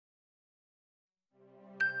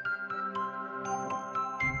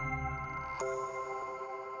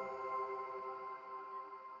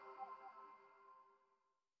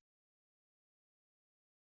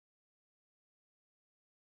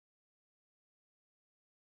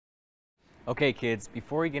Okay kids,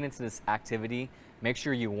 before we get into this activity, make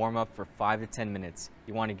sure you warm up for 5 to 10 minutes.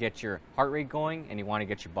 You want to get your heart rate going and you want to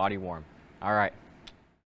get your body warm. All right.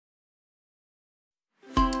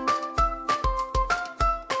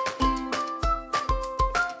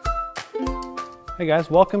 Hey guys,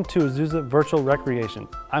 welcome to Azusa Virtual Recreation.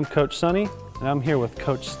 I'm Coach Sonny and I'm here with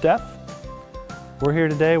Coach Steph. We're here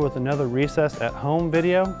today with another Recess at Home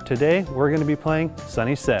video. Today we're going to be playing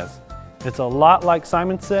Sonny Says. It's a lot like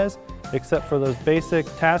Simon Says, except for those basic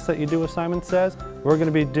tasks that you do with Simon Says, we're going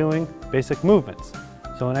to be doing basic movements.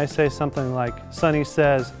 So when I say something like Sonny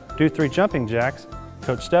says, do 3 jumping jacks,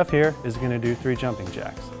 Coach Steph here is going to do 3 jumping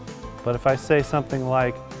jacks. But if I say something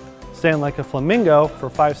like stand like a flamingo for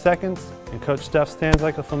 5 seconds, and Coach Steph stands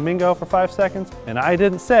like a flamingo for 5 seconds, and I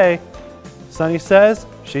didn't say, Sonny says,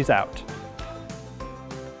 she's out.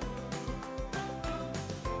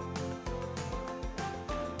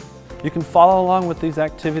 You can follow along with these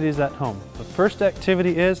activities at home. The first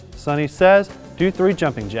activity is, Sonny says, do 3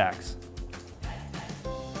 jumping jacks.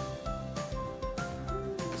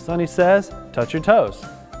 Sonny says, touch your toes.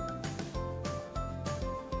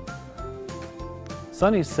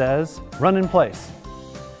 Sonny says, run in place.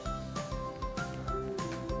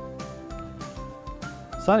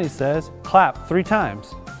 Sonny says, clap 3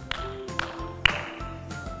 times.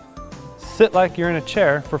 Sit like you're in a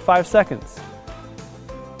chair for 5 seconds.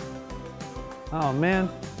 Oh man,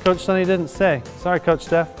 Coach Sonny didn't say. Sorry Coach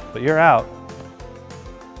Steph, but you're out.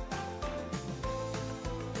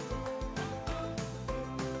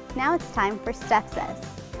 Now it's time for Steph Says.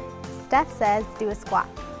 Steph says do a squat.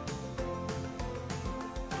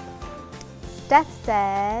 Steph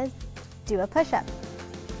says do a push-up.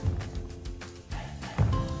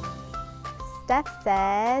 Steph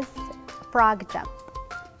says frog jump.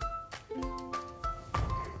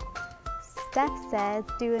 Steph says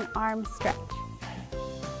do an arm stretch.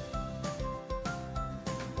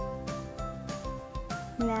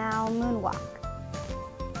 Now moonwalk.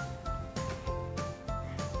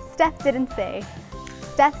 Steph didn't say.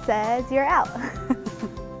 Steph says you're out.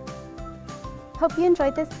 Hope you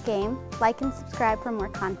enjoyed this game. Like and subscribe for more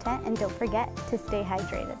content, and don't forget to stay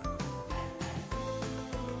hydrated.